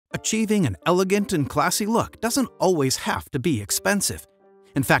Achieving an elegant and classy look doesn't always have to be expensive.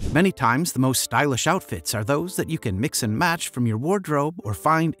 In fact, many times the most stylish outfits are those that you can mix and match from your wardrobe or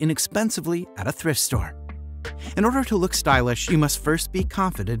find inexpensively at a thrift store. In order to look stylish, you must first be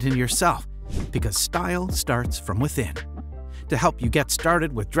confident in yourself, because style starts from within. To help you get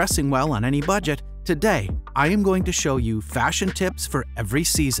started with dressing well on any budget, today I am going to show you fashion tips for every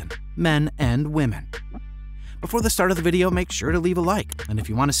season, men and women. Before the start of the video, make sure to leave a like, and if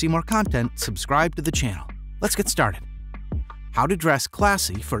you want to see more content, subscribe to the channel. Let's get started. How to dress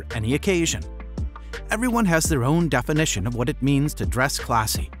classy for any occasion. Everyone has their own definition of what it means to dress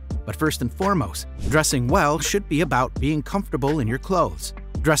classy. But first and foremost, dressing well should be about being comfortable in your clothes.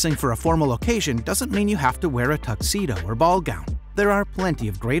 Dressing for a formal occasion doesn't mean you have to wear a tuxedo or ball gown. There are plenty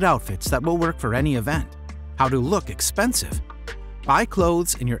of great outfits that will work for any event. How to look expensive. Buy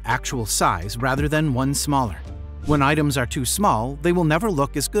clothes in your actual size rather than one smaller. When items are too small, they will never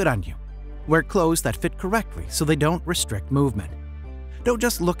look as good on you. Wear clothes that fit correctly so they don't restrict movement. Don't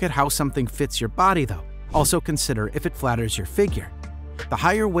just look at how something fits your body though, also consider if it flatters your figure. The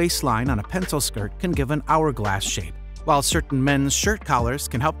higher waistline on a pencil skirt can give an hourglass shape, while certain men's shirt collars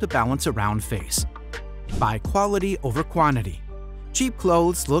can help to balance a round face. Buy quality over quantity. Cheap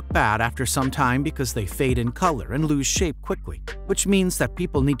clothes look bad after some time because they fade in color and lose shape quickly, which means that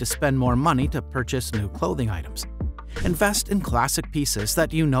people need to spend more money to purchase new clothing items. Invest in classic pieces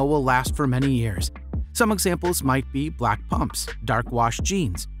that you know will last for many years. Some examples might be black pumps, dark wash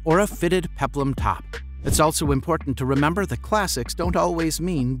jeans, or a fitted peplum top. It's also important to remember that classics don't always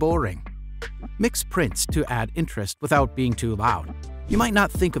mean boring. Mix prints to add interest without being too loud. You might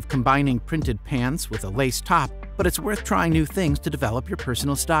not think of combining printed pants with a lace top, but it's worth trying new things to develop your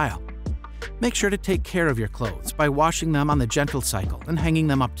personal style. Make sure to take care of your clothes by washing them on the gentle cycle and hanging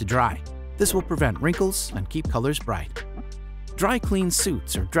them up to dry. This will prevent wrinkles and keep colors bright. Dry clean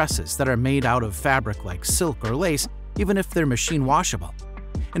suits or dresses that are made out of fabric like silk or lace, even if they're machine washable.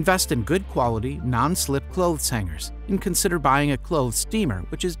 Invest in good quality, non-slip clothes hangers, and consider buying a clothes steamer,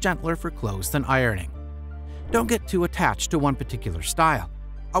 which is gentler for clothes than ironing. Don't get too attached to one particular style.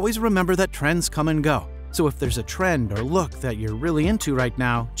 Always remember that trends come and go, so if there's a trend or look that you're really into right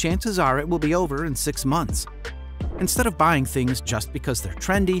now, chances are it will be over in 6 months. Instead of buying things just because they're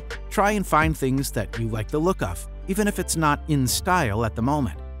trendy, try and find things that you like the look of, even if it's not in style at the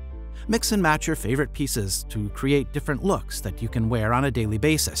moment. Mix and match your favorite pieces to create different looks that you can wear on a daily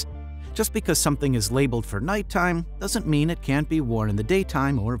basis. Just because something is labeled for nighttime doesn't mean it can't be worn in the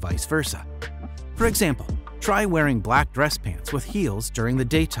daytime or vice versa. For example, try wearing black dress pants with heels during the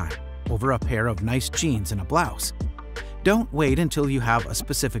daytime over a pair of nice jeans and a blouse. Don't wait until you have a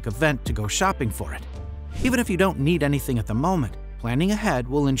specific event to go shopping for it. Even if you don't need anything at the moment, planning ahead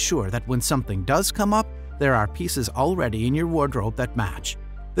will ensure that when something does come up, there are pieces already in your wardrobe that match.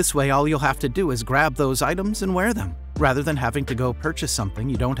 This way, all you'll have to do is grab those items and wear them, rather than having to go purchase something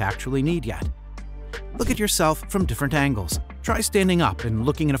you don't actually need yet. Look at yourself from different angles. Try standing up and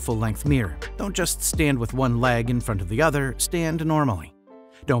looking in a full-length mirror. Don't just stand with one leg in front of the other, stand normally.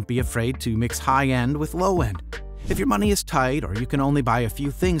 Don't be afraid to mix high-end with low-end. If your money is tight or you can only buy a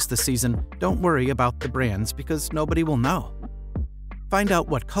few things this season, don't worry about the brands because nobody will know. Find out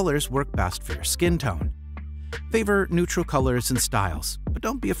what colors work best for your skin tone. Favor neutral colors and styles, but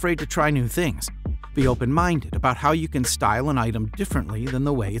don't be afraid to try new things. Be open-minded about how you can style an item differently than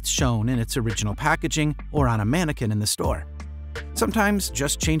the way it's shown in its original packaging or on a mannequin in the store. Sometimes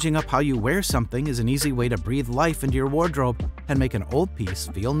just changing up how you wear something is an easy way to breathe life into your wardrobe and make an old piece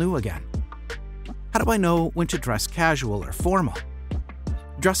feel new again. How do I know when to dress casual or formal?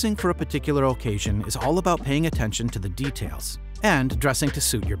 Dressing for a particular occasion is all about paying attention to the details and dressing to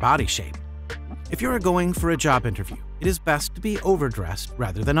suit your body shape. If you're going for a job interview, it is best to be overdressed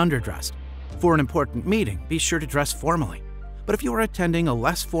rather than underdressed. For an important meeting, be sure to dress formally. But if you are attending a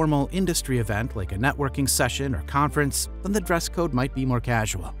less formal industry event like a networking session or conference, then the dress code might be more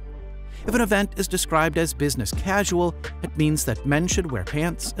casual. If an event is described as business casual, it means that men should wear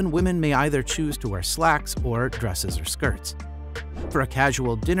pants and women may either choose to wear slacks or dresses or skirts. For a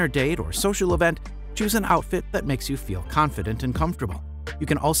casual dinner date or social event, choose an outfit that makes you feel confident and comfortable. You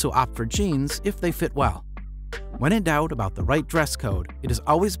can also opt for jeans if they fit well. When in doubt about the right dress code, it is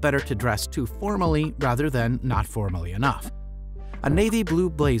always better to dress too formally rather than not formally enough. A navy blue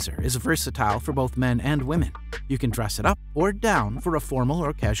blazer is versatile for both men and women. You can dress it up or down for a formal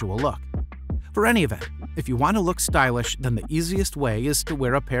or casual look. For any event, if you want to look stylish, then the easiest way is to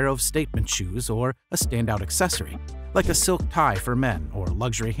wear a pair of statement shoes or a standout accessory, like a silk tie for men or a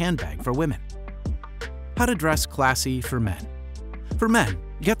luxury handbag for women. How to dress classy for men. For men,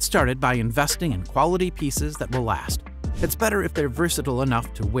 get started by investing in quality pieces that will last. It's better if they're versatile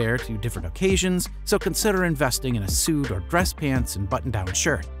enough to wear to different occasions, so consider investing in a suit or dress pants and button-down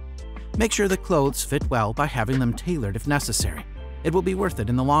shirt. Make sure the clothes fit well by having them tailored if necessary. It will be worth it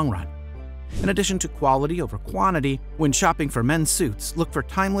in the long run. In addition to quality over quantity, when shopping for men's suits, look for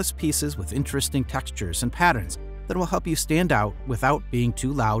timeless pieces with interesting textures and patterns that will help you stand out without being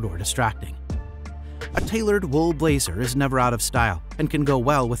too loud or distracting. A tailored wool blazer is never out of style and can go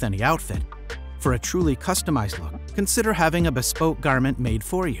well with any outfit. For a truly customized look, consider having a bespoke garment made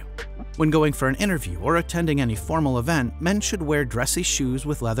for you. When going for an interview or attending any formal event, men should wear dressy shoes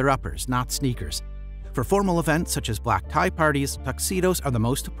with leather uppers, not sneakers. For formal events such as black tie parties, tuxedos are the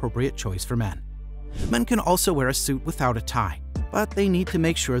most appropriate choice for men. Men can also wear a suit without a tie, but they need to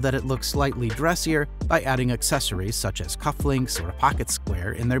make sure that it looks slightly dressier by adding accessories such as cufflinks or a pocket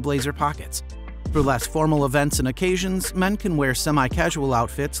square in their blazer pockets. For less formal events and occasions, men can wear semi-casual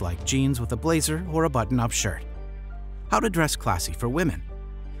outfits like jeans with a blazer or a button-up shirt. How to dress classy for women.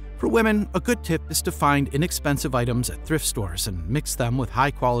 For women, a good tip is to find inexpensive items at thrift stores and mix them with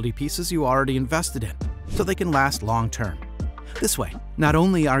high-quality pieces you already invested in, so they can last long-term. This way, not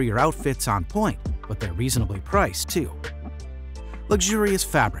only are your outfits on point, but they're reasonably priced too. Luxurious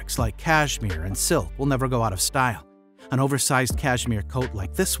fabrics like cashmere and silk will never go out of style. An oversized cashmere coat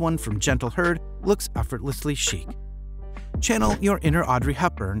like this one from Gentle Herd looks effortlessly chic. Channel your inner Audrey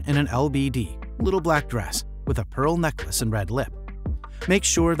Hepburn in an LBD, little black dress, with a pearl necklace and red lip. Make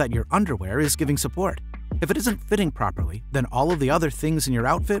sure that your underwear is giving support. If it isn't fitting properly, then all of the other things in your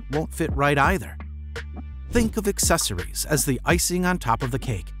outfit won't fit right either. Think of accessories as the icing on top of the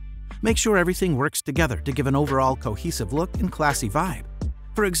cake. Make sure everything works together to give an overall cohesive look and classy vibe.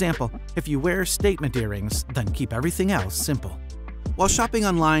 For example, if you wear statement earrings, then keep everything else simple. While shopping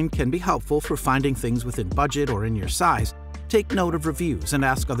online can be helpful for finding things within budget or in your size, take note of reviews and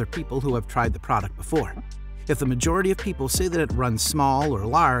ask other people who have tried the product before. If the majority of people say that it runs small or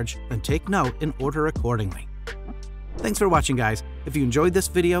large, then take note and order accordingly. Thanks for watching, guys. If you enjoyed this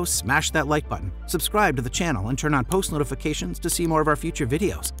video, smash that like button, subscribe to the channel, and turn on post notifications to see more of our future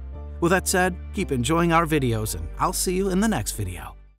videos. With that said, keep enjoying our videos, and I'll see you in the next video.